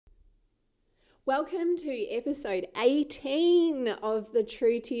Welcome to episode 18 of the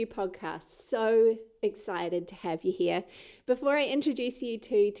True to You podcast. So excited to have you here. Before I introduce you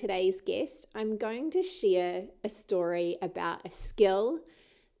to today's guest, I'm going to share a story about a skill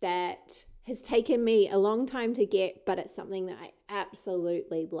that has taken me a long time to get, but it's something that I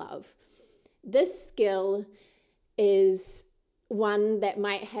absolutely love. This skill is one that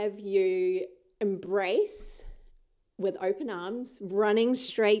might have you embrace with open arms, running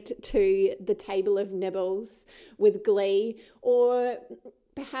straight to the table of nibbles with glee, or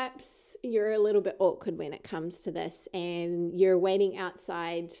perhaps you're a little bit awkward when it comes to this and you're waiting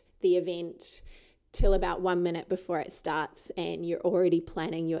outside the event till about 1 minute before it starts and you're already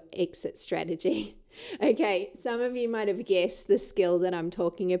planning your exit strategy. Okay, some of you might have guessed the skill that I'm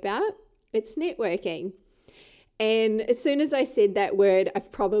talking about. It's networking. And as soon as I said that word,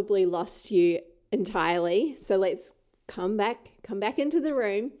 I've probably lost you entirely. So let's come back into the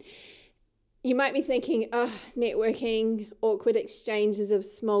room. You might be thinking, networking, awkward exchanges of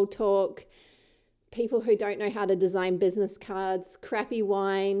small talk, people who don't know how to design business cards, crappy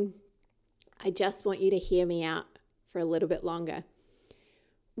wine. I just want you to hear me out for a little bit longer.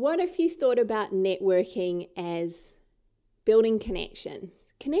 What if you thought about networking as building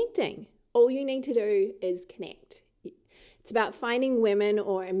connections, connecting? All you need to do is connect. It's about finding women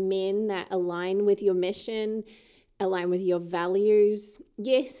or men that align with your mission, align with your values.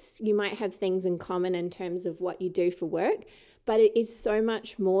 Yes, you might have things in common in terms of what you do for work, but it is so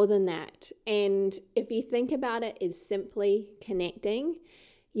much more than that. And if you think about it as simply connecting,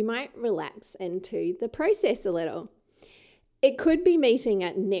 you might relax into the process a little. It could be meeting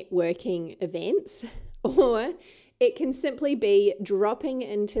at networking events, or it can simply be dropping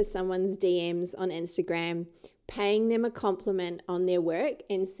into someone's DMs on Instagram, paying them a compliment on their work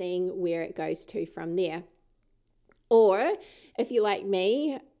and seeing where it goes to from there. Or if you're like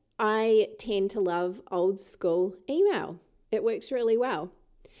me, I tend to love old school email. It works really well.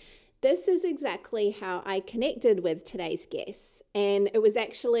 This is exactly how I connected with today's guest. And it was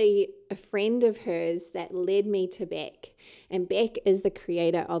actually a friend of hers that led me to Beck. And Beck is the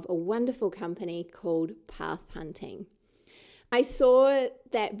creator of a wonderful company called Path Hunting. I saw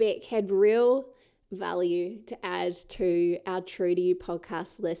that Beck had real value to add to our True to You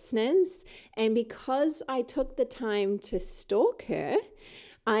podcast listeners. And because I took the time to stalk her,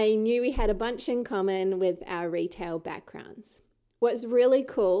 I knew we had a bunch in common with our retail backgrounds. What's really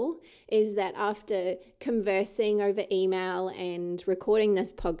cool is that after conversing over email and recording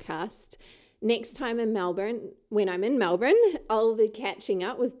this podcast, next time in Melbourne, when I'm in Melbourne, I'll be catching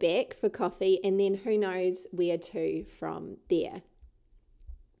up with Beck for coffee, and then who knows where to from there.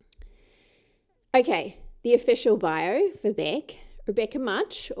 Okay, the official bio for Beck. Rebecca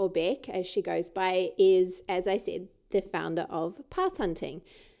Much, or Beck as she goes by, is, as I said, the founder of Path Hunting.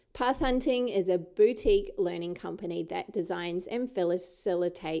 Path Hunting is a boutique learning company that designs and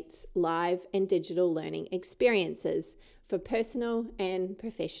facilitates live and digital learning experiences for personal and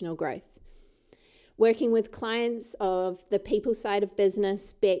professional growth. Working with clients of the people side of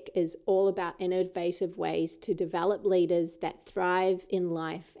business, Beck is all about innovative ways to develop leaders that thrive in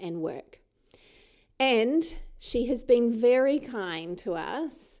life and work. And she has been very kind to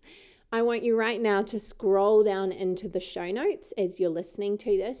us. I want you right now to scroll down into the show notes as you're listening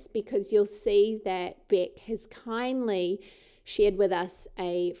to this, because you'll see that Beck has kindly shared with us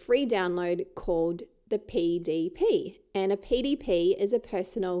a free download called the PDP. And a PDP is a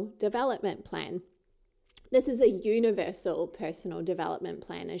personal development plan. This is a universal personal development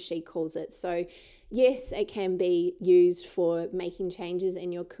plan, as she calls it. So yes, it can be used for making changes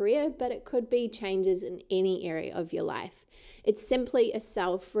in your career, but it could be changes in any area of your life. It's simply a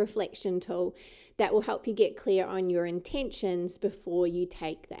self-reflection tool that will help you get clear on your intentions before you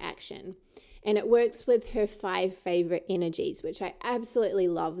take the action. And it works with her 5 favorite energies, which I absolutely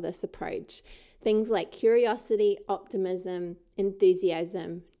love this approach. Things like curiosity, optimism,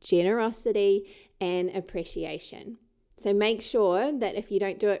 enthusiasm, generosity, and appreciation. So make sure that if you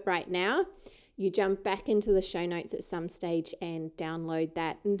don't do it right now, you jump back into the show notes at some stage and download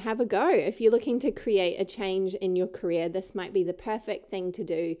that and have a go. If you're looking to create a change in your career, this might be the perfect thing to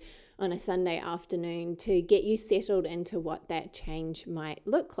do on a Sunday afternoon to get you settled into what that change might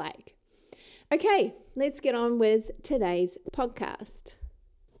look like. Okay, let's get on with today's podcast.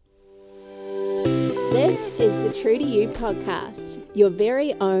 This is the True to You podcast, your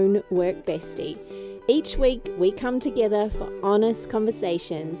very own work bestie. Each week, we come together for honest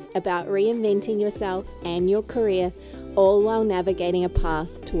conversations about reinventing yourself and your career, all while navigating a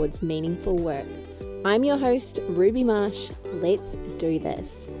path towards meaningful work. I'm your host, Ruby Marsh. Let's do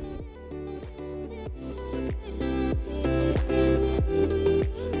this.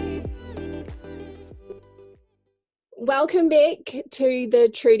 welcome back to the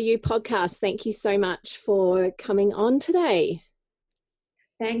True to You podcast. Thank you so much for coming on today.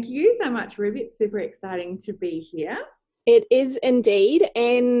 Thank you so much, Ruby. It's super exciting to be here. It is indeed,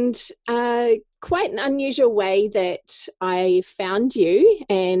 and quite an unusual way that I found you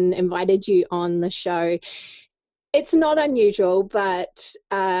and invited you on the show. It's not unusual, but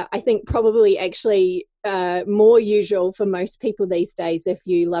I think probably actually more usual for most people these days if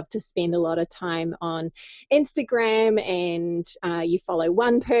you love to spend a lot of time on Instagram and you follow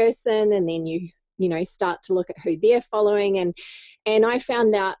one person and then you start to look at who they're following. And I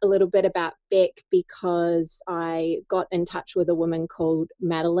found out a little bit about Beck because I got in touch with a woman called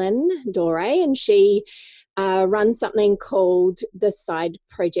Madeline Dore, and she runs something called the Side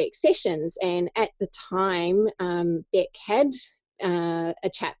Project Sessions. And at the time, Beck had a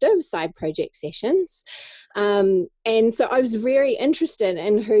chapter of Side Project Sessions. And so I was very interested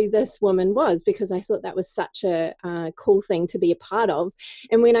in who this woman was because I thought that was such a cool thing to be a part of.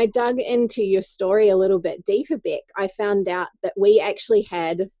 And when I dug into your story a little bit deeper, Beck, I found out that we actually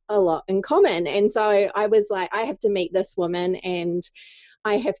had a lot in common. And so I was like, I have to meet this woman and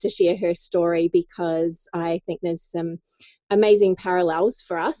I have to share her story because I think there's some amazing parallels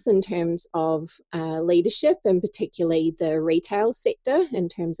for us in terms of leadership, and particularly the retail sector in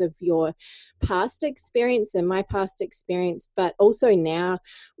terms of your past experience and my past experience, but also now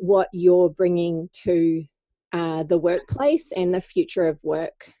what you're bringing to the workplace and the future of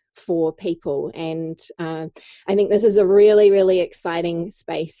work for people. And I think this is a really, really exciting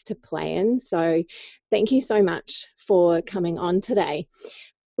space to play in. So thank you so much for coming on today.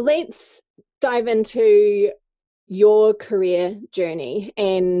 Let's dive into your career journey.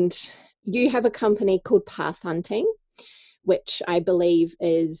 And you have a company called Path Hunting, which I believe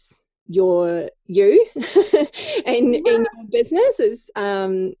is you and in your business is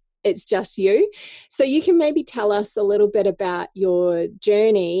it's just you. So you can maybe tell us a little bit about your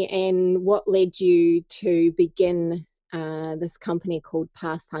journey and what led you to begin this company called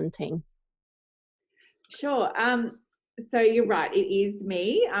Path Hunting. Sure. So you're right, it is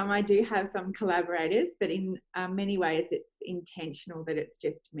me. I do have some collaborators, but in many ways it's intentional that it's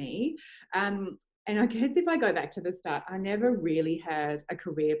just me. And I guess if I go back to the start, I never really had a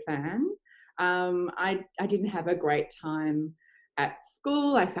career plan. I didn't have a great time at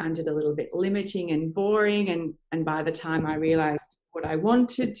school. I found it a little bit limiting and boring. And by the time I realised what I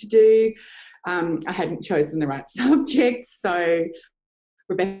wanted to do, I hadn't chosen the right subjects. So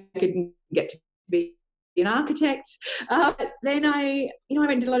Rebecca didn't get to be an architect. Then I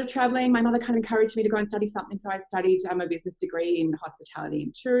went and did a lot of traveling. My mother kind of encouraged me to go and study something. So I studied a business degree in hospitality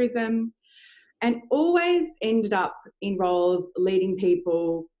and tourism, and always ended up in roles leading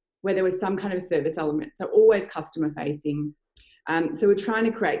people where there was some kind of service element. So always customer facing. So we're trying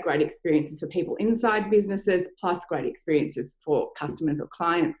to create great experiences for people inside businesses, plus great experiences for customers or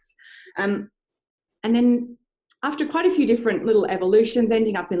clients. And then after quite a few different little evolutions,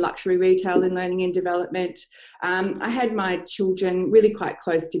 ending up in luxury retail and learning and development, I had my children really quite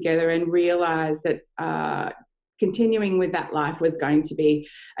close together and realised that continuing with that life was going to be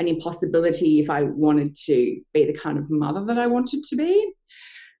an impossibility if I wanted to be the kind of mother that I wanted to be.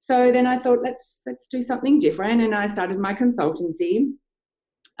 So then I thought, let's do something different, and I started my consultancy.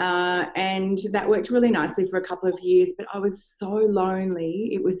 And that worked really nicely for a couple of years, but I was so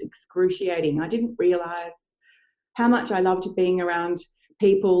lonely, it was excruciating. I didn't realise how much I loved being around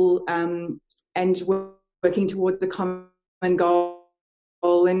people and working towards the common goal.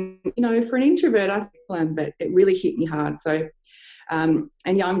 And, for an introvert, I think, but it really hit me hard. So, and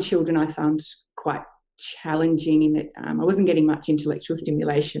young children I found quite challenging in that I wasn't getting much intellectual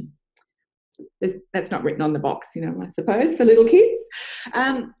stimulation. That's not written on the box, I suppose, for little kids.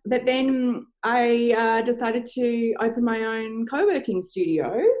 But then I decided to open my own co-working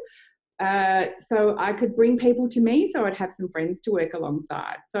studio. So I could bring people to me, so I'd have some friends to work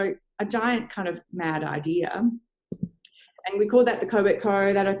alongside. So a giant kind of mad idea. And we called that the Co-work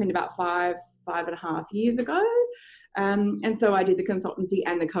Co. That opened about 5.5 years ago. And so I did the consultancy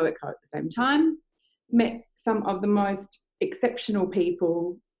and the Co-work Co at the same time. Met some of the most exceptional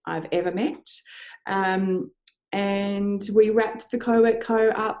people I've ever met. And we wrapped the Co-work Co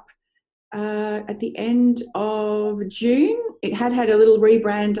up at the end of June. It had a little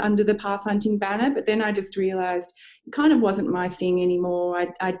rebrand under the Path Hunting banner, but then I just realised it kind of wasn't my thing anymore.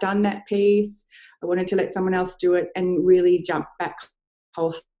 I'd done that piece. I wanted to let someone else do it and really jump back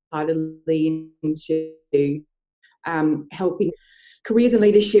wholeheartedly into helping careers and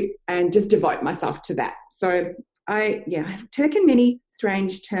leadership and just devote myself to that. So I've taken many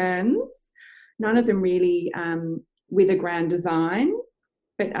strange turns, none of them really with a grand design,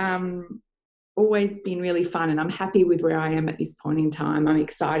 but always been really fun, and I'm happy with where I am at this point in time. I'm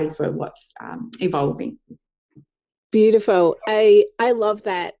excited for what's evolving. Beautiful. I love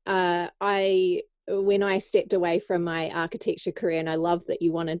that. When I stepped away from my architecture career, and I love that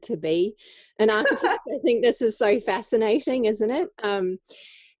you wanted to be an architect. I think this is so fascinating, isn't it?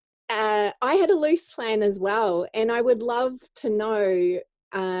 I had a loose plan as well, and I would love to know.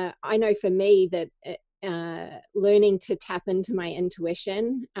 I know for me that learning to tap into my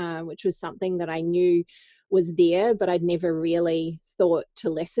intuition, which was something that I knew was there, but I'd never really thought to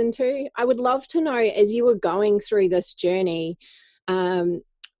listen to. I would love to know, as you were going through this journey,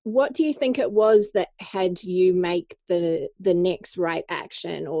 what do you think it was that had you make the next right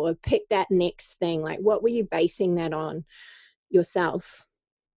action or pick that next thing? Like, what were you basing that on yourself?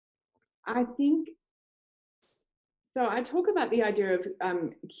 I think so. I talk about the idea of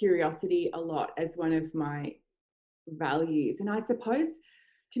curiosity a lot as one of my values, and I suppose,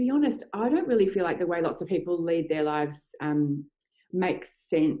 to be honest, I don't really feel like the way lots of people lead their lives makes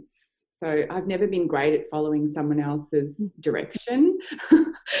sense. So I've never been great at following someone else's direction.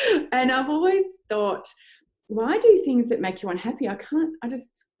 And I've always thought, why do things that make you unhappy? I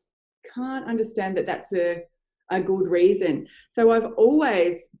just can't understand that that's a good reason. So I've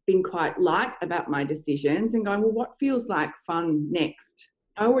always been quite light about my decisions and going, well, what feels like fun next?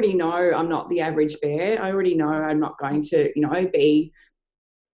 I already know I'm not the average bear. I already know I'm not going to, be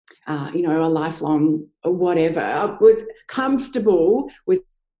a lifelong or whatever. I was comfortable with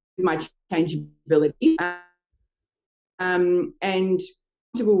my changeability and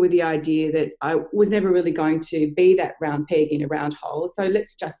comfortable with the idea that I was never really going to be that round peg in a round hole. So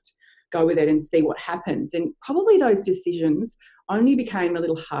let's just go with it and see what happens. And probably those decisions only became a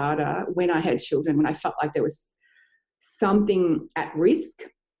little harder when I had children, when I felt like there was something at risk.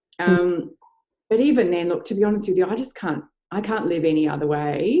 But even then, look, to be honest with you, I can't live any other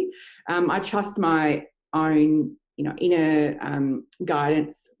way. I trust my own, inner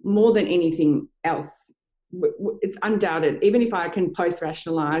guidance more than anything else. It's undoubted. Even if I can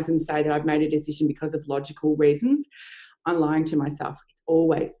post-rationalise and say that I've made a decision because of logical reasons, I'm lying to myself. It's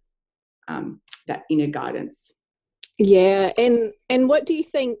always that inner guidance. Yeah, and what do you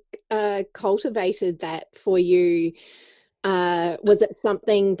think cultivated that for you? Was it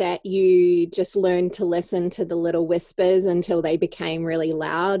something that you just learned to listen to the little whispers until they became really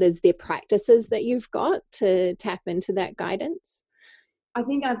loud? Is there practices that you've got to tap into that guidance? I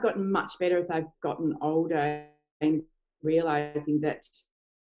think I've gotten much better as I've gotten older and realising that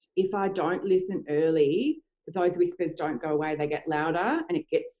if I don't listen early, those whispers don't go away, they get louder, and it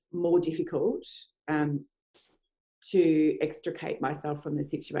gets more difficult to extricate myself from the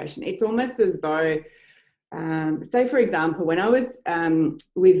situation. It's almost as though, say for example, when I was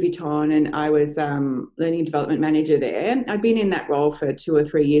with Vuitton and I was learning and development manager there, I'd been in that role for 2 or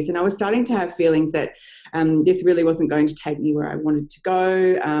 3 years, and I was starting to have feelings that this really wasn't going to take me where I wanted to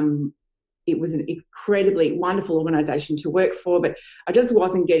go. It was an incredibly wonderful organisation to work for, but I just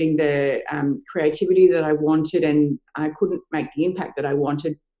wasn't getting the creativity that I wanted, and I couldn't make the impact that I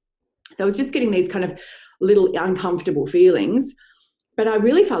wanted. So I was just getting these kind of little uncomfortable feelings, but I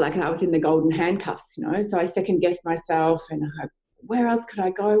really felt like I was in the golden handcuffs, So I second-guessed myself and where else could I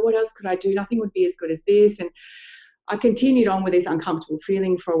go? What else could I do? Nothing would be as good as this. And I continued on with this uncomfortable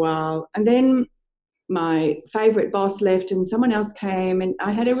feeling for a while. And then my favourite boss left and someone else came, and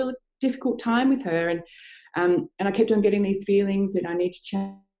I had a really difficult time with her. And I kept on getting these feelings that I need to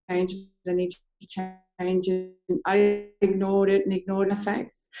change, I need to change. And I ignored it and ignored my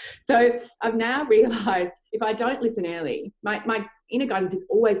face. So I've now realised if I don't listen early, my inner guidance is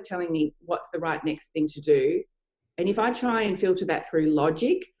always telling me what's the right next thing to do. And if I try and filter that through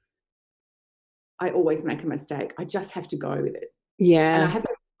logic, I always make a mistake. I just have to go with it. Yeah. And I have to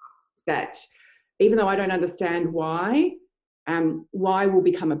trust that even though I don't understand why will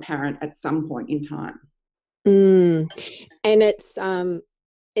become apparent at some point in time. And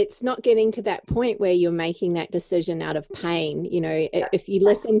it's not getting to that point where you're making that decision out of pain. If you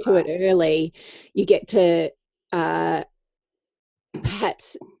listen to it early, you get to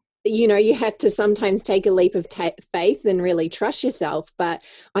perhaps, you have to sometimes take a leap of faith and really trust yourself. But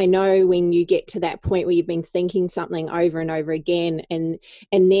I know when you get to that point where you've been thinking something over and over again, and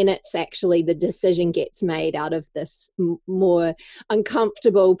then it's actually the decision gets made out of this more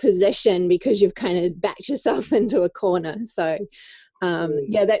uncomfortable position because you've kind of backed yourself into a corner. So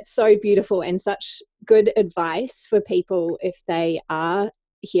yeah, that's so beautiful and such good advice for people if they are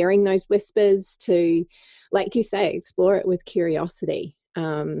hearing those whispers to, like you say, explore it with curiosity.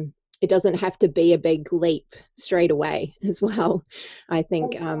 It doesn't have to be a big leap straight away as well, I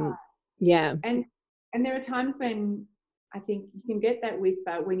think. Yeah. And there are times when I think you can get that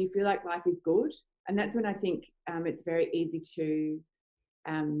whisper when you feel like life is good. And that's when I think it's very easy to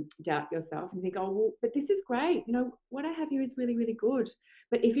doubt yourself and think, oh, well, but this is great. You know, what I have here is really, really good.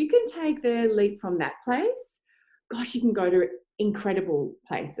 But if you can take the leap from that place, gosh, you can go to incredible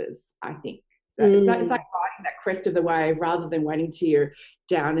places, I think. So it's like riding that crest of the wave rather than waiting till you're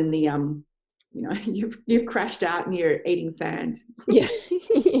down in the, you know, you've crashed out and you're eating sand. Yeah,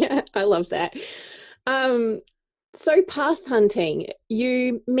 yeah, I love that. So path hunting,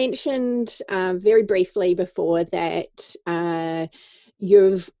 you mentioned very briefly before that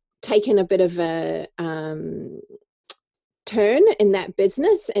you've taken a bit of a turn in that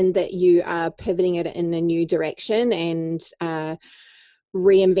business and that you are pivoting it in a new direction and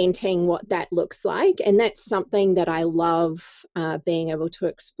reinventing what that looks like. And that's something that I love being able to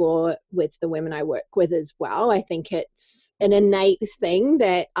explore with the women I work with as well. I think it's an innate thing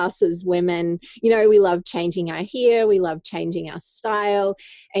that us as women, you know, we love changing our hair, we love changing our style.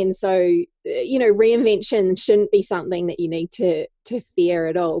 And so, you know, reinvention shouldn't be something that you need to fear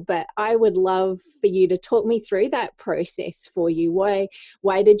at all. But I would love for you to talk me through that process for you. Why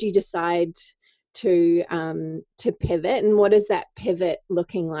did you decide to pivot, and what is that pivot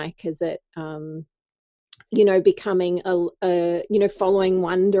looking like? Is it you know, becoming a you know, following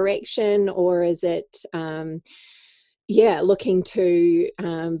one direction, or is it looking to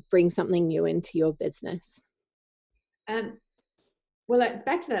bring something new into your business? Well, it's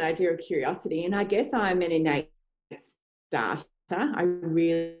back to that idea of curiosity, and I guess I'm an innate starter. I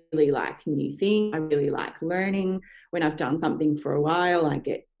really like new things. I really like learning. When I've done something for a while, I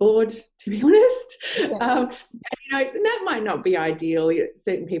get bored, to be honest. And, you know, that might not be ideal.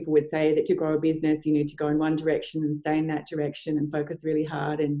 Certain people would say that to grow a business, you need to go in one direction and stay in that direction and focus really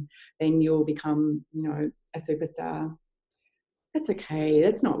hard, and then you'll become, you know, a superstar. That's okay.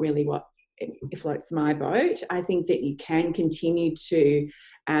 That's not really what floats my boat. I think that you can continue to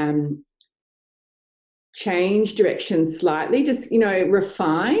change direction slightly, just, you know,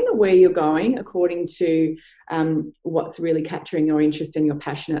 refine where you're going according to what's really capturing your interest and your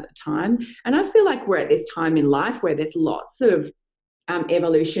passion at the time. And I feel like we're at this time in life where there's lots of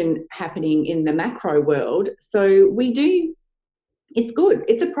evolution happening in the macro world. So it's good,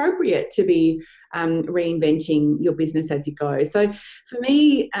 it's appropriate to be reinventing your business as you go. So for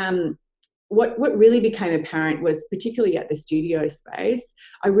me, what really became apparent was, particularly at the studio space,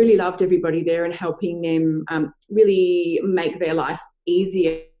 I really loved everybody there and helping them really make their life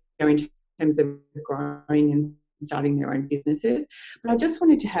easier in terms of growing and starting their own businesses. But I just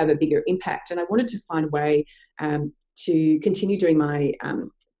wanted to have a bigger impact, and I wanted to find a way to continue doing my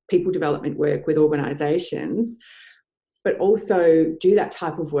people development work with organisations, but also do that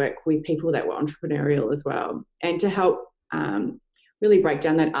type of work with people that were entrepreneurial as well, and to help really break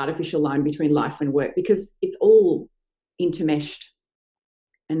down that artificial line between life and work, because it's all intermeshed.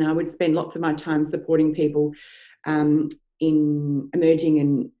 And I would spend lots of my time supporting people in emerging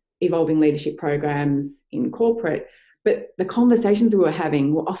and evolving leadership programs in corporate. But the conversations we were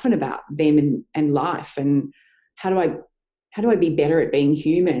having were often about them and life, and how do I be better at being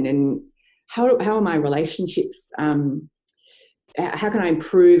human, and how are my relationships, how can I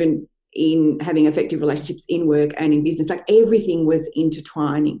improve in having effective relationships in work and in business. Like, everything was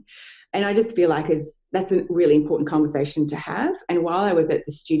intertwining. And I just feel like that's a really important conversation to have. And while I was at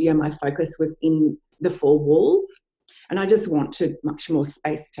the studio, my focus was in the four walls, and I just wanted much more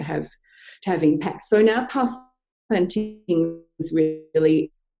space to have impact. So now path hunting is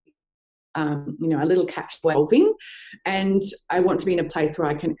really you know, a little catch evolving, and I want to be in a place where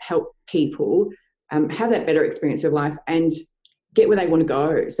I can help people have that better experience of life and get where they want to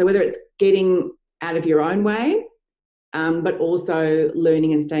go. So whether it's getting out of your own way, but also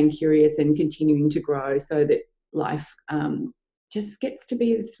learning and staying curious and continuing to grow, so that life just gets to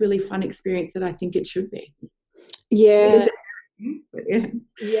be this really fun experience that I think it should be. Yeah.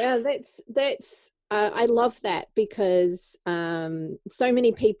 That's I love that, because so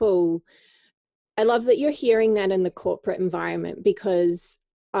many people, I love that you're hearing that in the corporate environment, because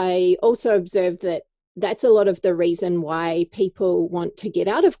I also observe that that's a lot of the reason why people want to get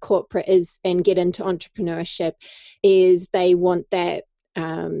out of corporate and get into entrepreneurship, is they want that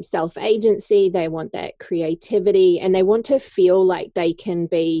self-agency, they want that creativity, and they want to feel like they can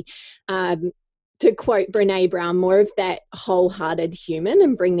be, to quote Brene Brown, more of that wholehearted human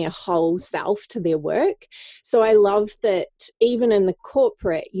and bring their whole self to their work. So I love that even in the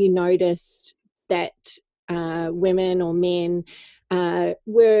corporate, you noticed that women or men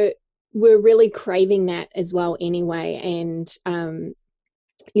were really craving that as well anyway. And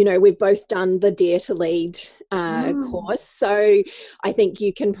you know, we've both done the Dare to Lead course, so I think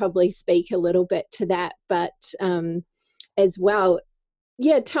you can probably speak a little bit to that. But as well.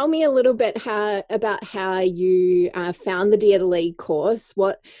 Yeah, tell me a little bit about how you found the Dare to Lead course,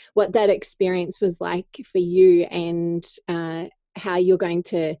 what that experience was like for you, and how you're going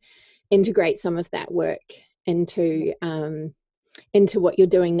to integrate some of that work into what you're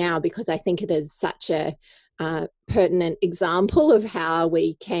doing now, because I think it is such a pertinent example of how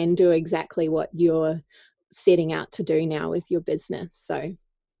we can do exactly what you're setting out to do now with your business. So,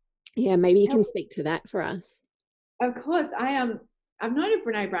 yeah, maybe you can speak to that for us. Of course, I've known of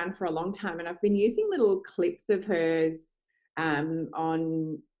Brene Brown for a long time, and I've been using little clips of hers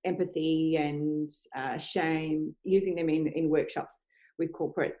on empathy and shame, using them in workshops with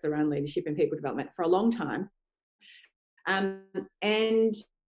corporates around leadership and people development for a long time. And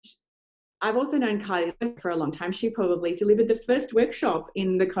I've also known Kylie for a long time. She probably delivered the first workshop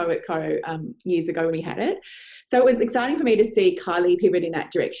in the Co years ago when we had it. So it was exciting for me to see Kylie pivot in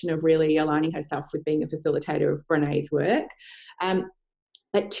that direction of really aligning herself with being a facilitator of Brene's work.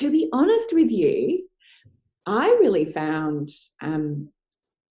 But to be honest with you, I really found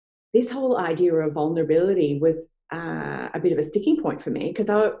this whole idea of vulnerability was a bit of a sticking point for me,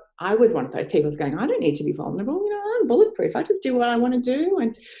 because I was one of those people going, I don't need to be vulnerable. I'm bulletproof. I just do what I want to do,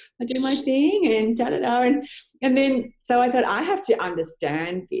 and I do my thing, and da-da-da. And then, so I thought, I have to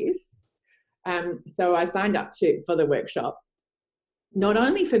understand this. So I signed up for the workshop, not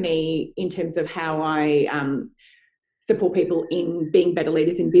only for me in terms of how I support people in being better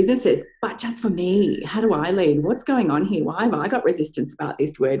leaders in businesses, but just for me, how do I lead? What's going on here? Why have I got resistance about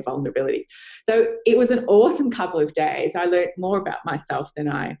this word vulnerability? So it was an awesome couple of days. I learned more about myself than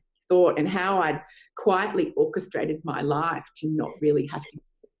I thought, and how I'd quietly orchestrated my life to not really have to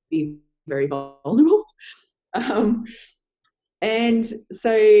be very vulnerable. And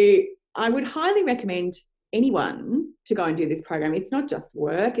so I would highly recommend anyone to go and do this program. It's not just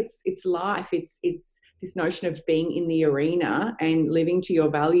work, it's life. It's this notion of being in the arena and living to your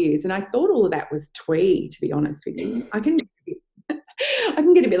values. And I thought all of that was twee, to be honest with you. I can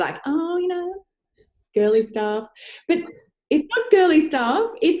get a bit like, girly stuff. But it's not girly stuff.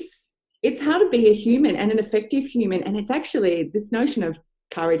 It's how to be a human, and an effective human. And it's actually this notion of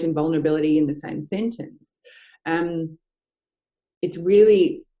courage and vulnerability in the same sentence. It's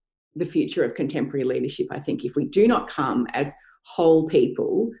really the future of contemporary leadership, I think. If we do not come as whole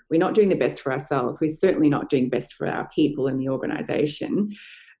people, we're not doing the best for ourselves. We're certainly not doing best for our people in the organisation.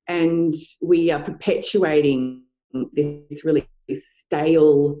 And we are perpetuating this really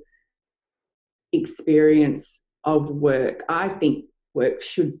stale experience of work. I think work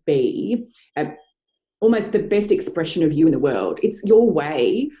should be almost the best expression of you in the world. It's your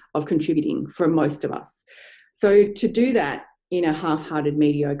way of contributing for most of us. So to do that in a half-hearted,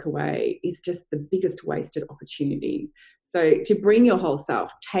 mediocre way is just the biggest wasted opportunity. So to bring your whole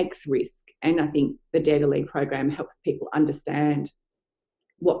self takes risk. And I think the Dare to Lead program helps people understand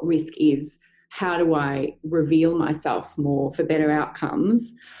what risk is. How do I reveal myself more for better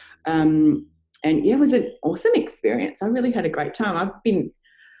outcomes? And yeah, it was an awesome experience. I really had a great time. I've been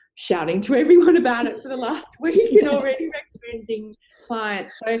shouting to everyone about it for the last week and already recommending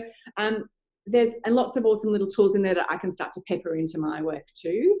clients. So there's lots of awesome little tools in there that I can start to pepper into my work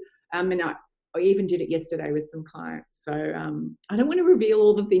too. And I even did it yesterday with some clients. So I don't want to reveal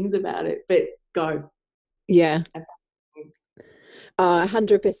all the things about it, but go. Yeah.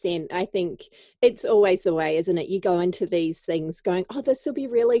 100%. I think it's always the way, isn't it? You go into these things going, oh, this will be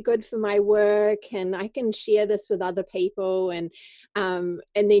really good for my work, and I can share this with other people. And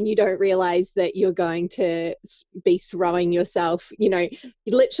then you don't realize that you're going to be throwing yourself,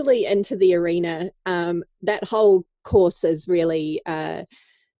 literally into the arena. That whole course is really,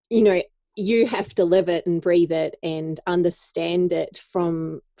 you have to live it and breathe it and understand it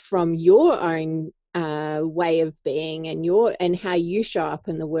from your own way of being and how you show up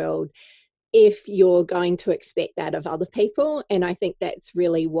in the world, if you're going to expect that of other people. And I think that's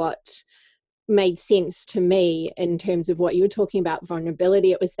really what made sense to me in terms of what you were talking about,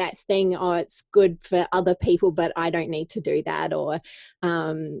 vulnerability. It was that thing, it's good for other people, but I don't need to do that. Or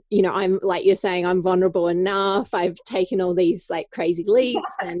I'm, like you're saying, I'm vulnerable enough, I've taken all these like crazy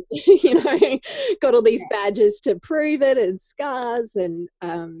leaps and got all these badges to prove it, and scars. And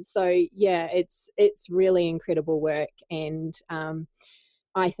so yeah, it's really incredible work. And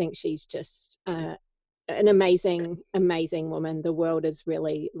I think she's just an amazing woman. The world is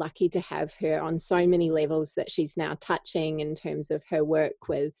really lucky to have her on so many levels that she's now touching, in terms of her work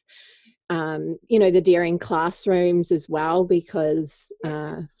with the Daring classrooms as well, because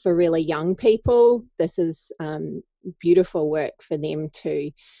for really young people, this is beautiful work for them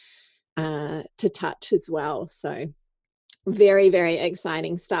to touch as well. So very, very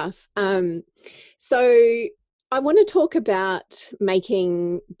exciting stuff. So I want to talk about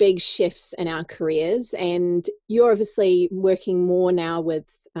making big shifts in our careers, and you're obviously working more now with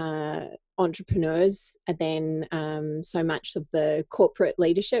entrepreneurs than so much of the corporate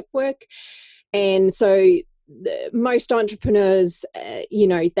leadership work. And so most entrepreneurs,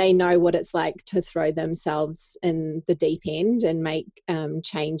 they know what it's like to throw themselves in the deep end and make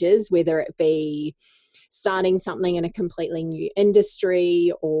changes, whether it be starting something in a completely new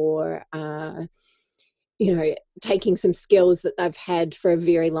industry or taking some skills that they've had for a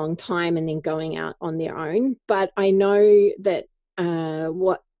very long time and then going out on their own. But I know that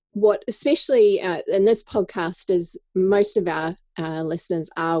what especially in this podcast is most of our listeners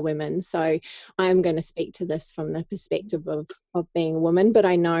are women. So I'm going to speak to this from the perspective of being a woman, but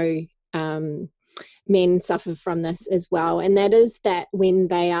I know men suffer from this as well. And that is that when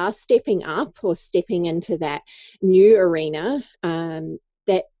they are stepping up or stepping into that new arena,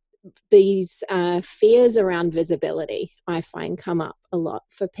 that these fears around visibility, I find, come up a lot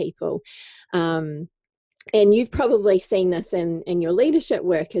for people. And you've probably seen this in your leadership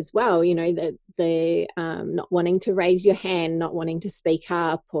work as well, the not wanting to raise your hand, not wanting to speak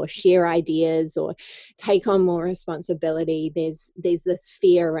up or share ideas or take on more responsibility. There's this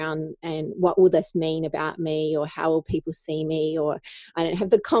fear around, and what will this mean about me, or how will people see me, or I don't have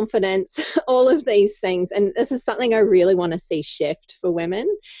the confidence, all of these things. And this is something I really want to see shift for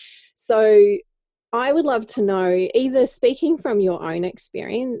women. So I would love to know, either speaking from your own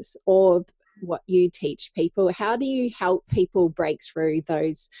experience or what you teach people, how do you help people break through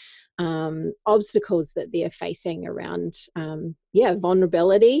those obstacles that they're facing around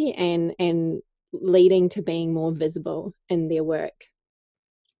vulnerability and leading to being more visible in their work?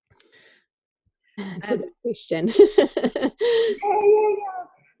 That's a good question. Yeah.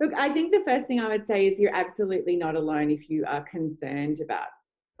 Look, I think the first thing I would say is you're absolutely not alone if you are concerned about,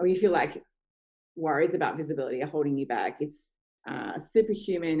 or you feel like worries about visibility are holding you back. It's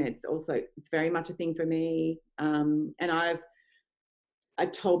superhuman. It's very much a thing for me. And I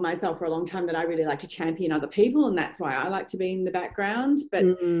told myself for a long time that I really like to champion other people, and that's why I like to be in the background. But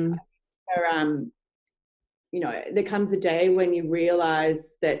there comes a day when you realize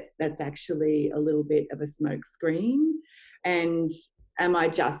that that's actually a little bit of a smoke screen. And am I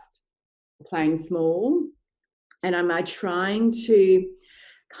just playing small? And am I trying to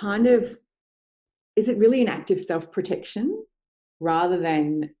is it really an act of self-protection rather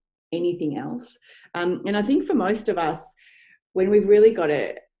than anything else? And I think for most of us, when we've really got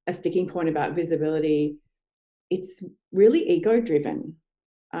a sticking point about visibility, it's really ego-driven.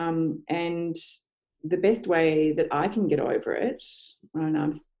 And the best way that I can get over it, and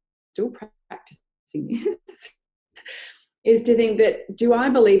I'm still practicing this, is to think that, do I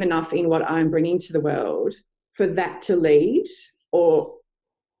believe enough in what I'm bringing to the world for that to lead? Or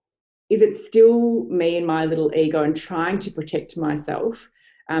is it still me and my little ego and trying to protect myself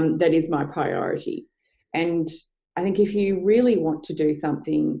that is my priority? And I think if you really want to do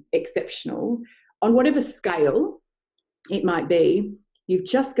something exceptional, on whatever scale it might be, you've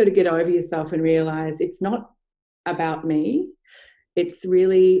just got to get over yourself and realise it's not about me. It's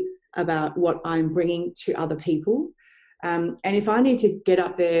really about what I'm bringing to other people. And if I need to get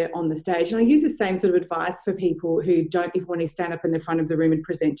up there on the stage, and I use the same sort of advice for people who don't even want to stand up in the front of the room and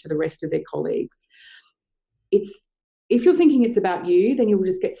present to the rest of their colleagues. If you're thinking it's about you, then you'll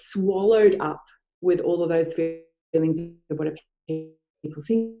just get swallowed up with all of those feelings of what are people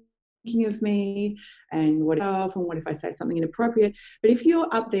thinking of me, and what if I say something inappropriate. But if you're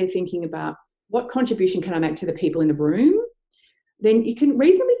up there thinking about what contribution can I make to the people in the room, then you can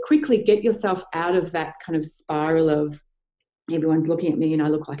reasonably quickly get yourself out of that kind of spiral of everyone's looking at me and I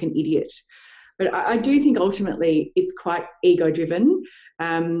look like an idiot. But I do think ultimately it's quite ego-driven,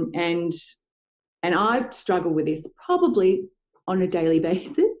 and I struggle with this probably on a daily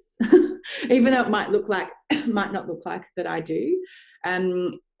basis, even though it might not look like that I do.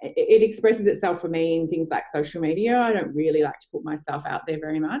 It expresses itself for me in things like social media. I don't really like to put myself out there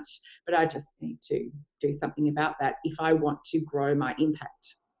very much, but I just need to do something about that if I want to grow my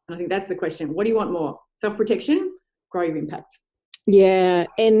impact. And I think that's the question. What do you want more? Self-protection? Grow your impact. Yeah,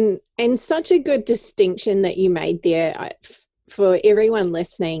 and such a good distinction that you made there for everyone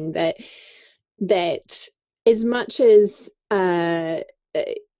listening, that as much as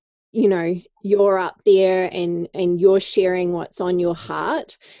you're up there and you're sharing what's on your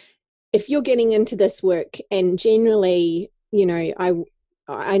heart, if you're getting into this work, and generally,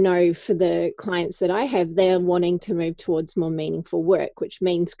 I know for the clients that I have, they're wanting to move towards more meaningful work, which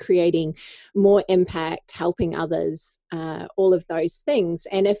means creating more impact, helping others, all of those things.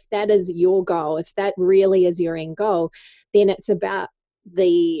 And if that is your goal, if that really is your end goal, then it's about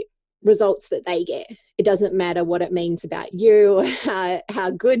the results that they get. It doesn't matter what it means about you, or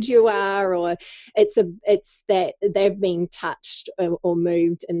how good you are, or it's that they've been touched or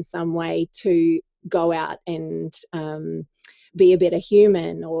moved in some way to go out and be a better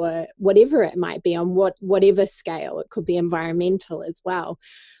human, or whatever it might be, on whatever scale. It could be environmental as well.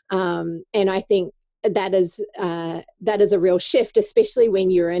 And I think that is a real shift, especially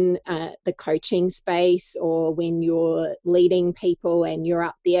when you're in the coaching space, or when you're leading people and you're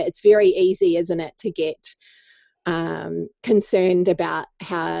up there. It's very easy, isn't it, to get concerned about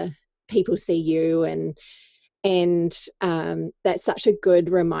how people see you, and that's such a good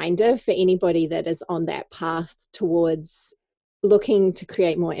reminder for anybody that is on that path towards looking to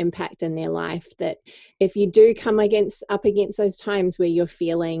create more impact in their life, that if you do come up against those times where you're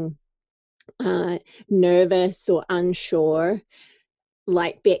feeling nervous or unsure,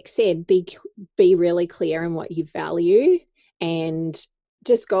 like Beck said, be really clear in what you value, and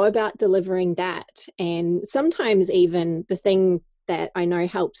just go about delivering that. And sometimes even the thing that I know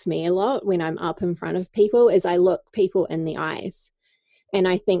helps me a lot when I'm up in front of people is I look people in the eyes. And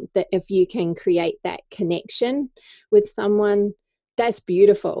I think that if you can create that connection with someone, that's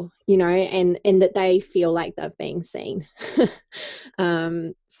beautiful, and that they feel like they've been seen.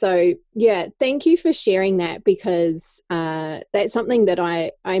 So yeah, thank you for sharing that, because that's something that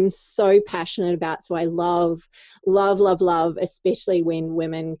I'm so passionate about. So I love, especially when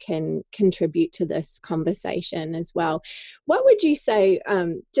women can contribute to this conversation as well. What would you say,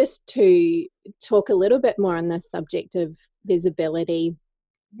 just to talk a little bit more on this subject of visibility,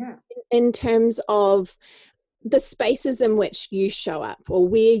 in terms of the spaces in which you show up, or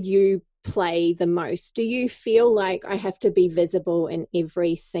where you play the most? Do you feel like I have to be visible in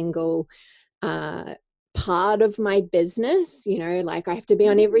every single part of my business? Like I have to be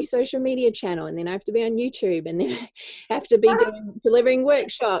on every social media channel, and then I have to be on YouTube, and then I have to be delivering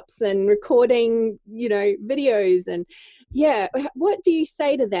workshops and recording, videos. And yeah, what do you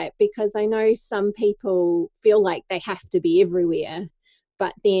say to that? Because I know some people feel like they have to be everywhere,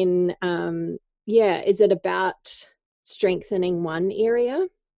 but then is it about strengthening one area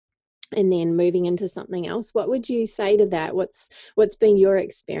and then moving into something else? What would you say to that? What's been your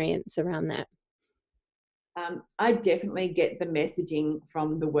experience around that? I definitely get the messaging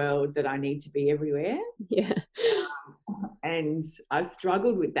from the world that I need to be everywhere. Yeah. And I've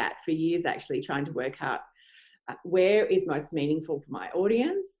struggled with that for years, actually, trying to work out where is most meaningful for my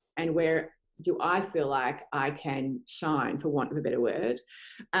audience, and where do I feel like I can shine, for want of a better word.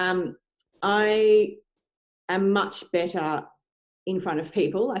 I am much better in front of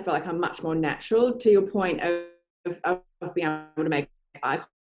people. I feel like I'm much more natural, to your point of being able to make eye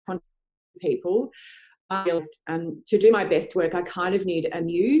contact with people. To do my best work, I kind of need a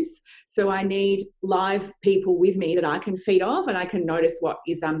muse. So I need live people with me that I can feed off, and I can notice what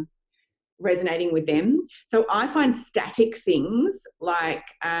is resonating with them. So I find static things like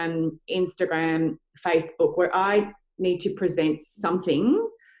Instagram, Facebook, where I need to present something,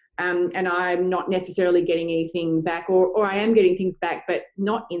 and I'm not necessarily getting anything back, or I am getting things back, but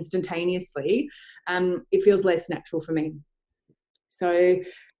not instantaneously. It feels less natural for me. So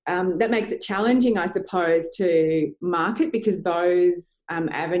that makes it challenging, I suppose, to market, because those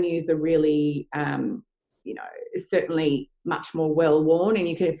avenues are really, certainly much more well-worn, and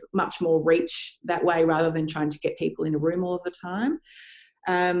you can have much more reach that way, rather than trying to get people in a room all of the time.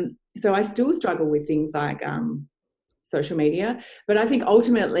 So I still struggle with things like social media, but I think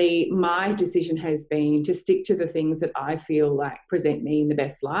ultimately my decision has been to stick to the things that I feel like present me in the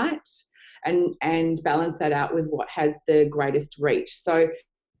best light, and balance that out with what has the greatest reach. So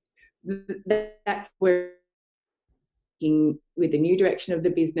that's where, with the new direction of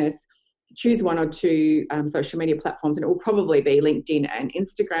the business, choose one or two social media platforms, and it will probably be LinkedIn and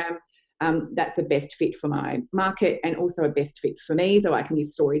Instagram. That's a best fit for my market, and also a best fit for me, so I can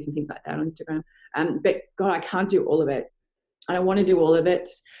use stories and things like that on Instagram. But God, I can't do all of it. I don't want to do all of it.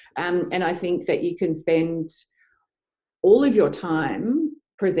 And I think that you can spend all of your time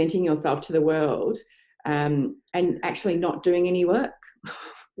presenting yourself to the world, and actually not doing any work.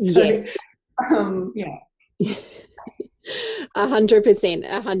 Yes. Yeah.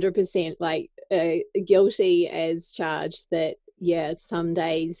 100%, like guilty as charged. That some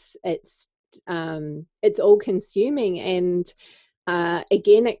days it's all consuming, and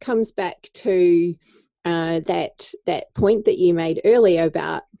again it comes back to that point that you made earlier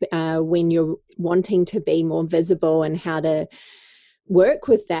about when you're wanting to be more visible, and how to work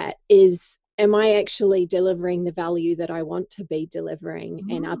with that is, am I actually delivering the value that I want to be delivering?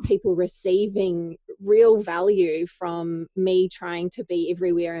 And are people receiving real value from me trying to be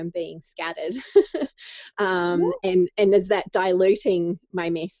everywhere and being scattered. And is that diluting my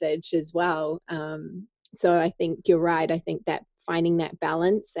message as well? So I think you're right. I think that finding that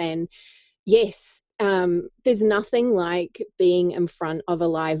balance, and yes, there's nothing like being in front of a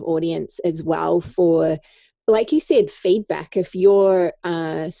live audience as well for, like you said, feedback. If you're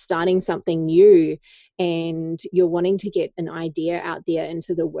starting something new and you're wanting to get an idea out there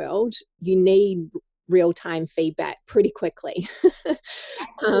into the world, you need real-time feedback pretty quickly.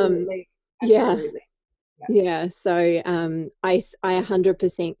 Absolutely. Yeah. Absolutely. Yeah, so I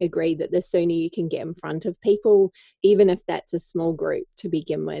 100% agree that the sooner you can get in front of people, even if that's a small group to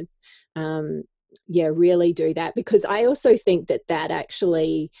begin with, yeah, really do that, because I also think that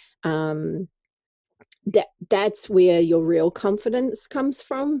actually that's where your real confidence comes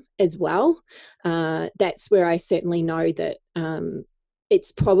from as well. That's where I certainly know that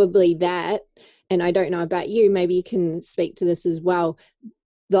it's probably that, and I don't know about you, maybe you can speak to this as well.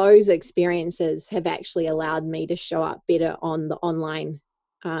 Those experiences have actually allowed me to show up better on the online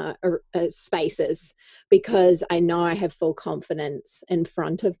spaces, because I know I have full confidence in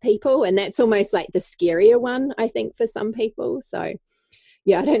front of people, and that's almost like the scarier one, I think, for some people. So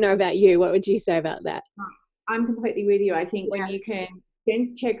yeah, I don't know about you. What would you say about that? I'm completely with you. I think when you can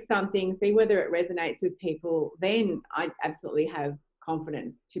sense check something, see whether it resonates with people, then I absolutely have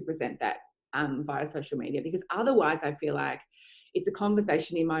confidence to present that via social media, because otherwise I feel like it's a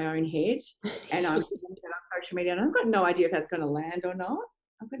conversation in my own head, and I'm on social media and I've got no idea if that's going to land or not.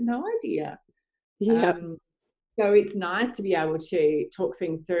 I've got no idea. Yeah. So it's nice to be able to talk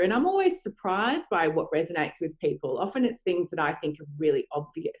things through. And I'm always surprised by what resonates with people. Often it's things that I think are really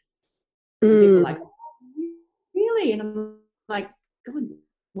obvious. And people are like, oh, really? And I'm like, God,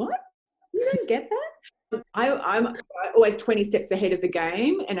 what? You don't get that? I'm always 20 steps ahead of the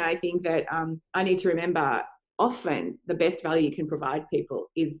game. And I think that I need to remember, often the best value you can provide people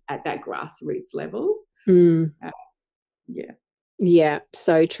is at that grassroots level. Yeah,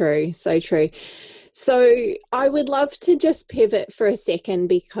 so true, so true. So I would love to just pivot for a second,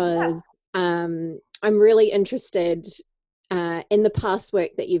 because I'm really interested in the past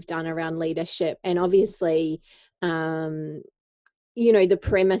work that you've done around leadership, and obviously you know, the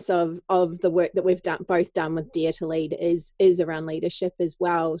premise of the work that we've both done with Dare to Lead is around leadership as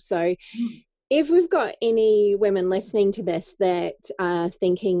well. So if we've got any women listening to this that are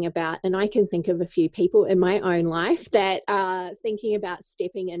thinking about, and I can think of a few people in my own life that are thinking about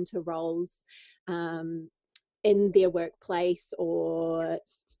stepping into roles in their workplace, or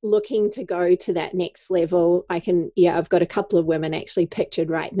looking to go to that next level, I've got a couple of women actually pictured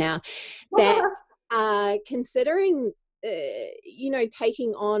right now that are considering, you know,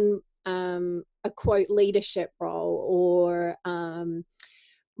 taking on a quote leadership role, or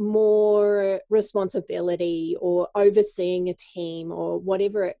more responsibility, or overseeing a team, or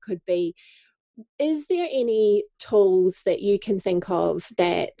whatever it could be. Is there any tools that you can think of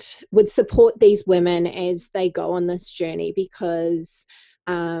that would support these women as they go on this journey? Because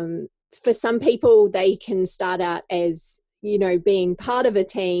for some people, they can start out as, you know, being part of a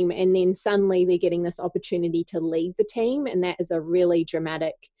team, and then suddenly they're getting this opportunity to lead the team, and that is a really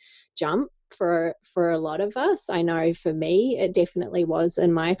dramatic jump for a lot of us. I know for me, it definitely was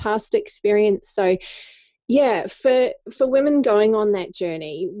in my past experience. So yeah, for women going on that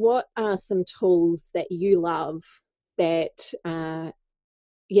journey, what are some tools that you love that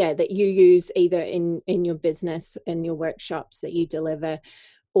that you use either in your business, in your workshops that you deliver,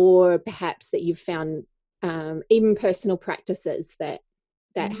 or perhaps that you've found even personal practices that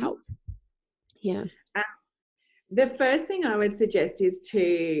help? Yeah. The first thing I would suggest is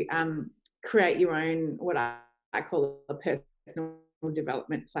to create your own, what I call a personal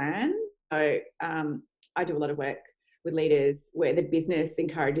development plan. So I do a lot of work with leaders where the business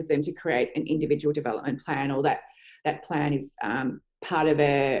encourages them to create an individual development plan, or that plan is part of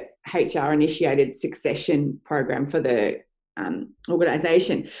a HR initiated succession program for the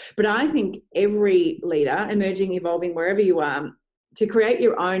organisation. But I think every leader, emerging, evolving, wherever you are, to create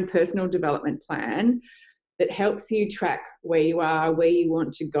your own personal development plan that helps you track where you are, where you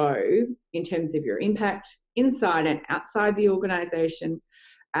want to go in terms of your impact inside and outside the organisation,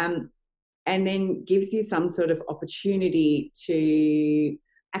 and then gives you some sort of opportunity to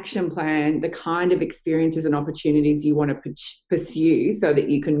action plan the kind of experiences and opportunities you want to pursue so that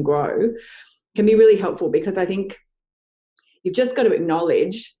you can grow, can be really helpful. Because I think you've just got to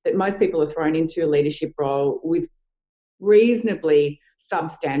acknowledge that most people are thrown into a leadership role with reasonably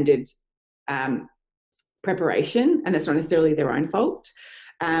substandard preparation, and that's not necessarily their own fault.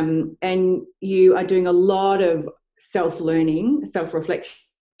 And you are doing a lot of self-learning,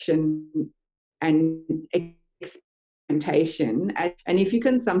 self-reflection and experimentation. And if you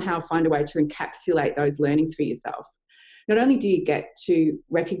can somehow find a way to encapsulate those learnings for yourself, not only do you get to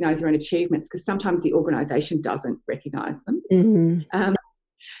recognize your own achievements, because sometimes the organization doesn't recognize them,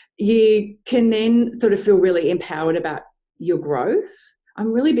 you can then sort of feel really empowered about your growth.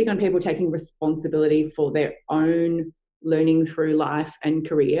 I'm really big on people taking responsibility for their own learning through life and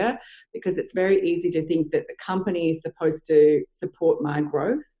career, because it's very easy to think that the company is supposed to support my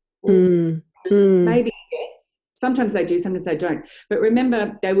growth. Maybe yes. Sometimes they do, sometimes they don't. But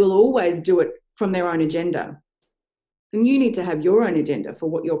remember, they will always do it from their own agenda. And you need to have your own agenda for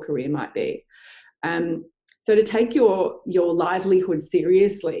what your career might be. So to take your livelihood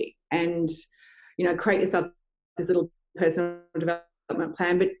seriously and, you know, create yourself this little personal development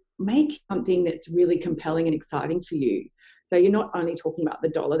plan, but make something that's really compelling and exciting for you. So you're not only talking about the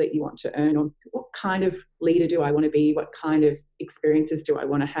dollar that you want to earn, or what kind of leader do I want to be? What kind of experiences do I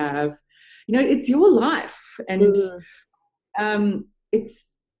want to have? You know, it's your life, and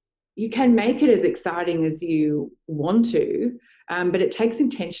you can make it as exciting as you want to, but it takes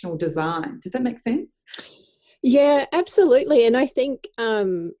intentional design. Does that make sense? Yeah, absolutely. And I think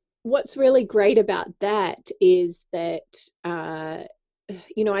what's really great about that is that,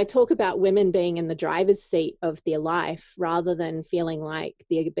 you know, I talk about women being in the driver's seat of their life rather than feeling like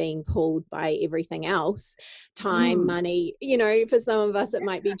they're being pulled by everything else, time, money. You know, for some of us, it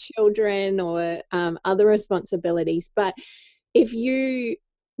might be children or other responsibilities. But if you,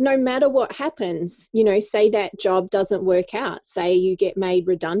 no matter what happens, you know, say that job doesn't work out, say you get made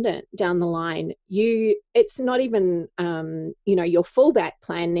redundant down the line, it's not even, you know, your fallback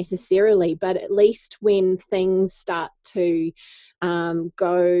plan necessarily, but at least when things start to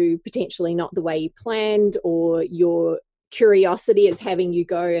go potentially not the way you planned, or your curiosity is having you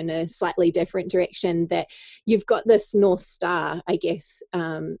go in a slightly different direction, that you've got this North Star, I guess,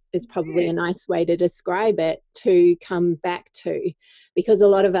 is probably a nice way to describe it, to come back to, because a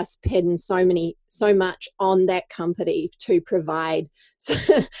lot of us pin so much on that company to provide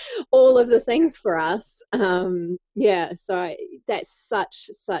all of the things for us. So that's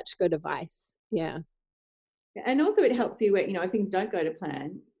such good advice. Yeah. And also it helps you, you know, if things don't go to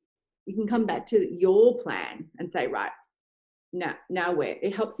plan, you can come back to your plan and say, right, now where?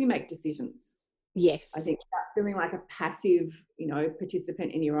 It helps you make decisions. Yes. I think feeling like a passive, you know,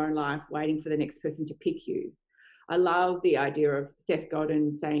 participant in your own life, waiting for the next person to pick you. I love the idea of Seth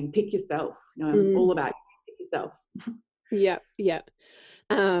Godin saying, pick yourself. You know, I'm all about pick yourself. Yeah.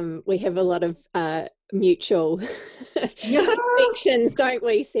 We have a lot of mutual connections, don't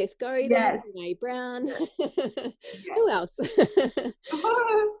we? Seth Godin, Brene Brown. Who else?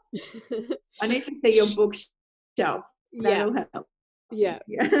 I need to see your bookshelf. That'll help. Yeah.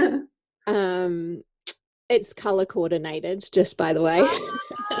 It's color coordinated, just by the way.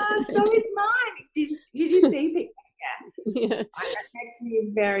 So is mine. Did you see pictures? Yeah. It makes me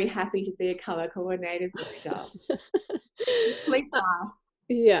very happy to see a color coordinated bookshelf. Please.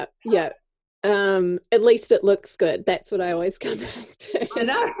 Yeah. At least it looks good. That's what I always come back to. I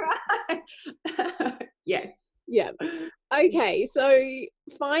know, right? Yes. Yeah. Okay. So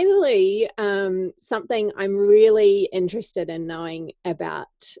finally, something I'm really interested in knowing about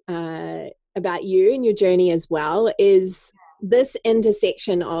you and your journey as well is this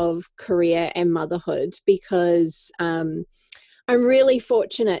intersection of career and motherhood, because I'm really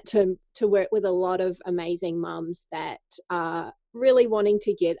fortunate to work with a lot of amazing mums that are really wanting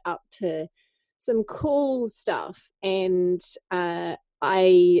to get up to some cool stuff. And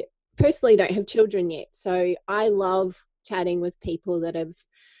I personally don't have children yet, so I love chatting with people that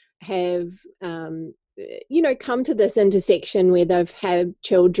have you know, come to this intersection where they've had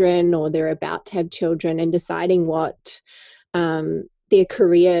children or they're about to have children, and deciding what their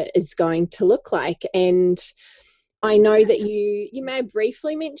career is going to look like. And I know that you may have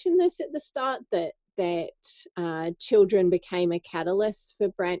briefly mentioned this at the start, that children became a catalyst for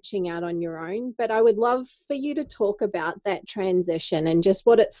branching out on your own, but I would love for you to talk about that transition and just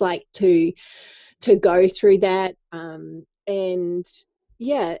what it's like to go through that, and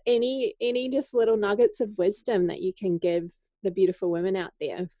any just little nuggets of wisdom that you can give the beautiful women out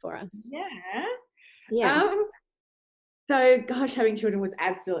there for us. So gosh, having children was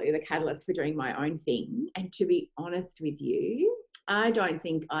absolutely the catalyst for doing my own thing. And to be honest with you, I don't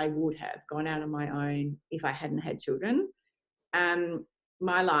think I would have gone out on my own if I hadn't had children.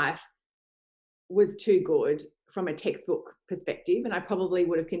 My life was too good from a textbook perspective, and I probably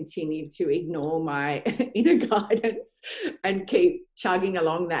would have continued to ignore my inner guidance and keep chugging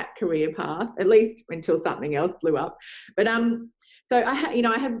along that career path, at least until something else blew up. But so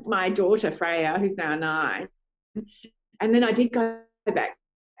I have my daughter Freya, who's now 9, and then I did go back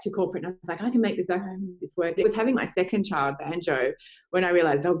to corporate, and I was like, I can make this work. It was having my second child, Banjo, when I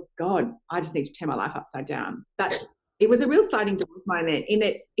realized, oh God, I just need to turn my life upside down. But it was a real sliding doors moment in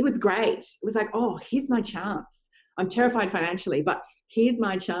that it was great. It was like, oh, here's my chance. I'm terrified financially, but here's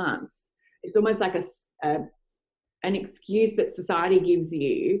my chance. It's almost like an excuse that society gives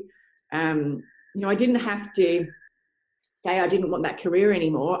you. I didn't have to say I didn't want that career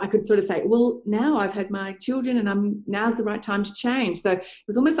anymore. I could sort of say, well, now I've had my children and now's the right time to change. So it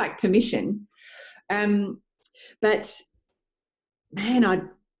was almost like permission. But man,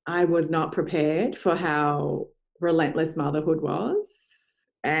 I was not prepared for how relentless motherhood was.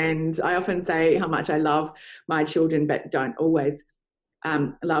 And I often say how much I love my children, but don't always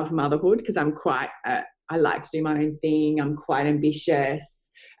love motherhood, because I'm quite, I like to do my own thing. I'm quite ambitious.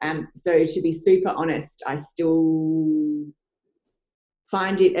 So to be super honest, I still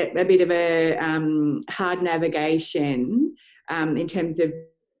find it a bit of a hard navigation in terms of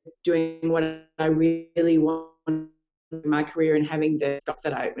doing what I really want in my career and having the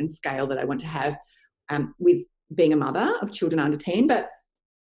scope and scale that I want to have with being a mother of children under 10. But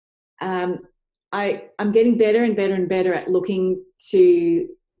I'm getting better and better and better at looking to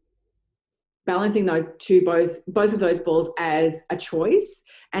balancing those two, both of those balls as a choice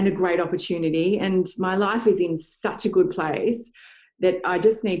and a great opportunity. And my life is in such a good place that I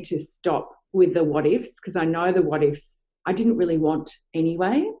just need to stop with the what ifs, because I know the what ifs I didn't really want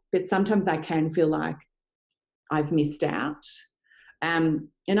anyway, but sometimes I can feel like I've missed out. And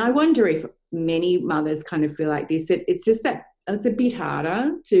I wonder if many mothers kind of feel like this, that it's just that it's a bit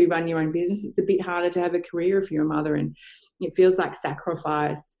harder to run your own business. It's a bit harder to have a career if you're a mother, and it feels like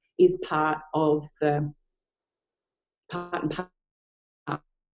sacrifice is part of the part and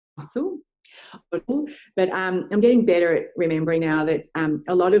parcel. But I'm getting better at remembering now that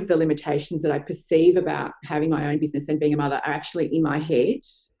a lot of the limitations that I perceive about having my own business and being a mother are actually in my head.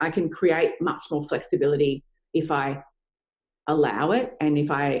 I can create much more flexibility if I allow it, and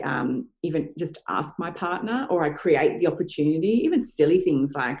if I even just ask my partner, or I create the opportunity, even silly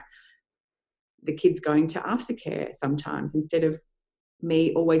things like the kids going to aftercare sometimes instead of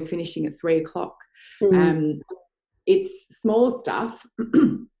me always finishing at 3:00. It's small stuff.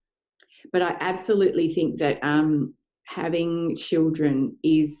 But I absolutely think that having children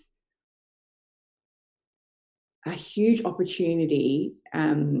is a huge opportunity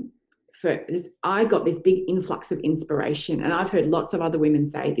I got this big influx of inspiration, and I've heard lots of other women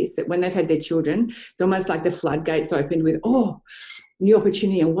say this, that when they've had their children, it's almost like the floodgates opened with, oh, new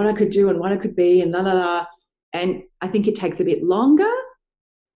opportunity and what I could do and what I could be and la, la, la. And I think it takes a bit longer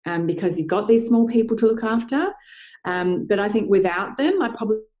because you've got these small people to look after. But I think without them, I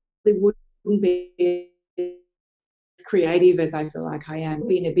probably wouldn't be as creative as I feel like I am,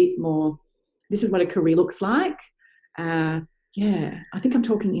 being a bit more, this is what a career looks like. Yeah, I think I'm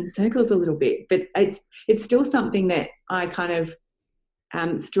talking in circles a little bit, but it's still something that I kind of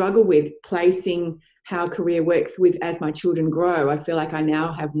struggle with, placing how career works with as my children grow. I feel like I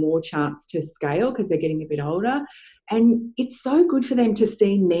now have more chance to scale because they're getting a bit older, and it's so good for them to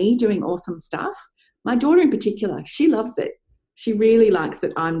see me doing awesome stuff. My daughter in particular, she loves it. She really likes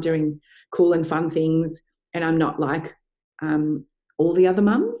that I'm doing cool and fun things, and I'm not like all the other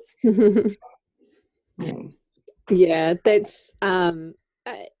mums. Yeah. Yeah, that's and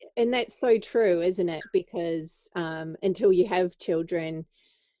that's so true, isn't it? Because until you have children,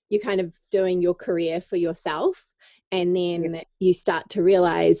 you're kind of doing your career for yourself, and then you start to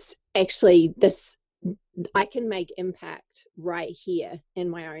realize, actually, I can make impact right here in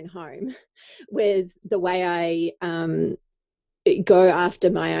my own home with the way I go after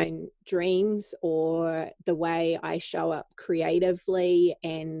my own dreams, or the way I show up creatively,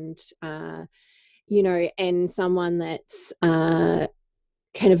 and and someone that's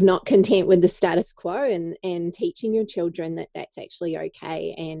kind of not content with the status quo, and teaching your children that that's actually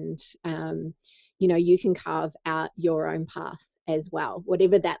okay. And, you can carve out your own path as well,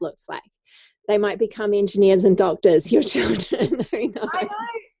 whatever that looks like. They might become engineers and doctors, your children. Who knows? I know,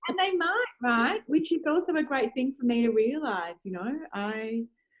 and they might, right? Which is also a great thing for me to realise, maybe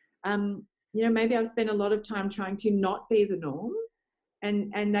I've spent a lot of time trying to not be the norm.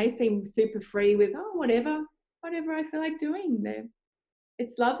 And they seem super free with, whatever I feel like doing.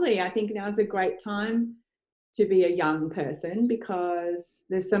 It's lovely. I think now is a great time to be a young person, because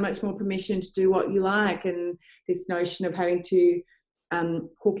there's so much more permission to do what you like, and this notion of having to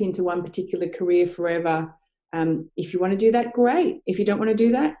hook into one particular career forever. If you want to do that, great. If you don't want to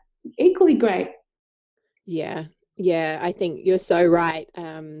do that, equally great. Yeah, I think you're so right.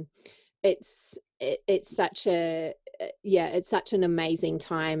 It's such a it's such an amazing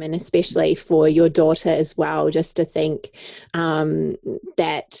time, and especially for your daughter as well, just to think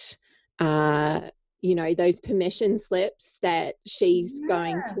that those permission slips that she's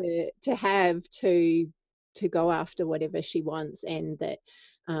going to have to go after whatever she wants, and that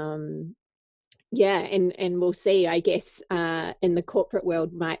and we'll see, I guess, in the corporate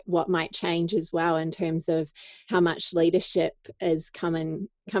world what might change as well, in terms of how much leadership is coming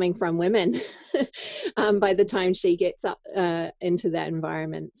from women by the time she gets up into that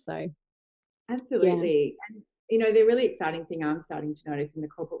environment. So absolutely. And the really exciting thing I'm starting to notice in the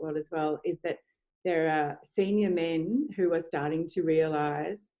corporate world as well is that there are senior men who are starting to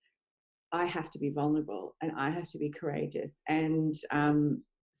realize, I have to be vulnerable and I have to be courageous. And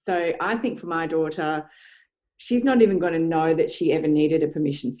so I think for my daughter, she's not even going to know that she ever needed a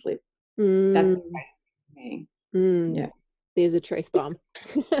permission slip. That's great for me. Yeah. There's a truth bomb.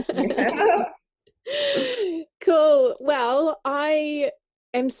 Cool. Well, I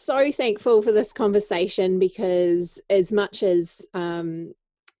am so thankful for this conversation, because as much as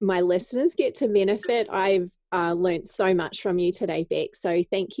my listeners get to benefit, I've learned so much from you today, Beck. So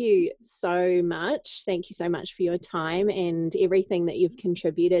thank you so much. Thank you so much for your time and everything that you've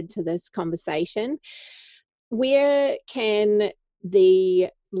contributed to this conversation. Where can the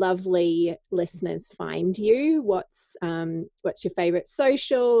lovely listeners find you? What's your favorite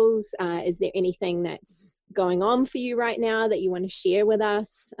socials? Is there anything that's going on for you right now that you want to share with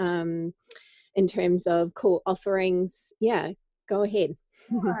us in terms of cool offerings? Yeah, go ahead.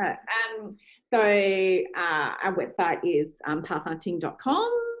 So our website is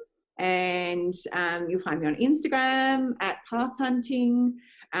passhunting.com, and you'll find me on Instagram at passhunting.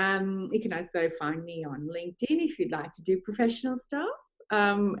 You can also find me on LinkedIn if you'd like to do professional stuff.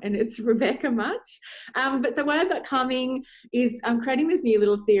 And it's Rebecca Much. But so what I've got coming is I'm creating this new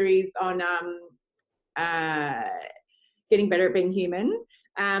little series on getting better at being human.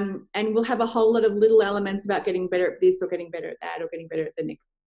 And we'll have a whole lot of little elements about getting better at this or getting better at that or getting better at the next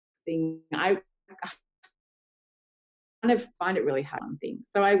thing. I kind of find it really hard on things.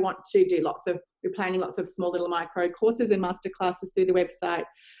 So I want to do we're planning lots of small little micro courses and masterclasses through the website.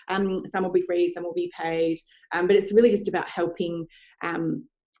 Some will be free, some will be paid. But it's really just about helping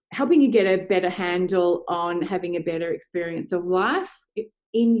you get a better handle on having a better experience of life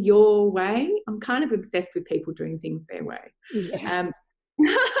in your way. I'm kind of obsessed with people doing things their way. Yeah.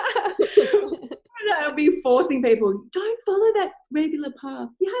 I'll be forcing people, don't follow that regular path.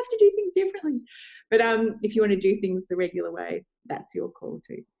 You have to do things differently. But if you want to do things the regular way, that's your call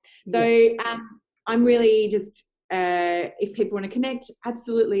too. So I'm really just, if people want to connect,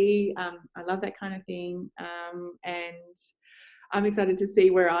 absolutely. I love that kind of thing. And I'm excited to see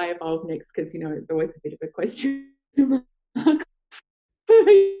where I evolve next, because, it's always a bit of a question mark for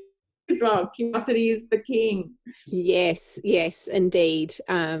me as well. Curiosity is the king. Yes, indeed.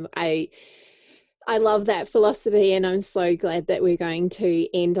 I love that philosophy, and I'm so glad that we're going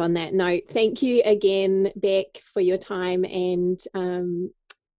to end on that note. Thank you again, Beck, for your time, and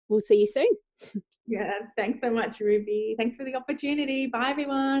we'll see you soon. Yeah, thanks so much, Ruby. Thanks for the opportunity. Bye,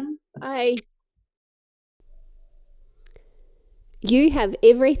 everyone. Bye. You have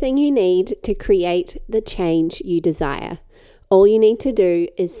everything you need to create the change you desire. All you need to do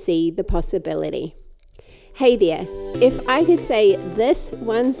is see the possibility. Hey there, if I could say this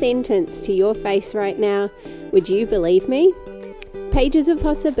one sentence to your face right now, would you believe me? Pages of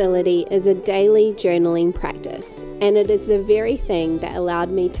Possibility is a daily journaling practice, and it is the very thing that allowed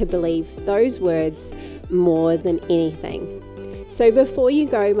me to believe those words more than anything. So before you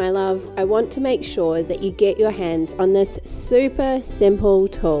go, my love, I want to make sure that you get your hands on this super simple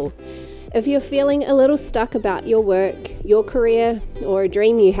tool. If you're feeling a little stuck about your work, your career, or a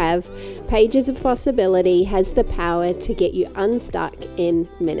dream you have, Pages of Possibility has the power to get you unstuck in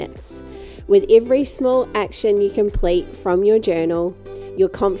minutes. With every small action you complete from your journal, your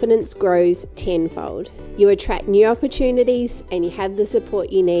confidence grows tenfold. You attract new opportunities, and you have the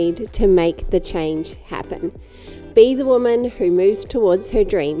support you need to make the change happen. Be the woman who moves towards her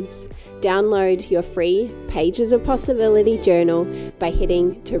dreams. Download your free Pages of Possibility journal by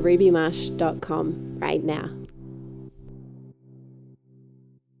heading to rubymarsh.com right now.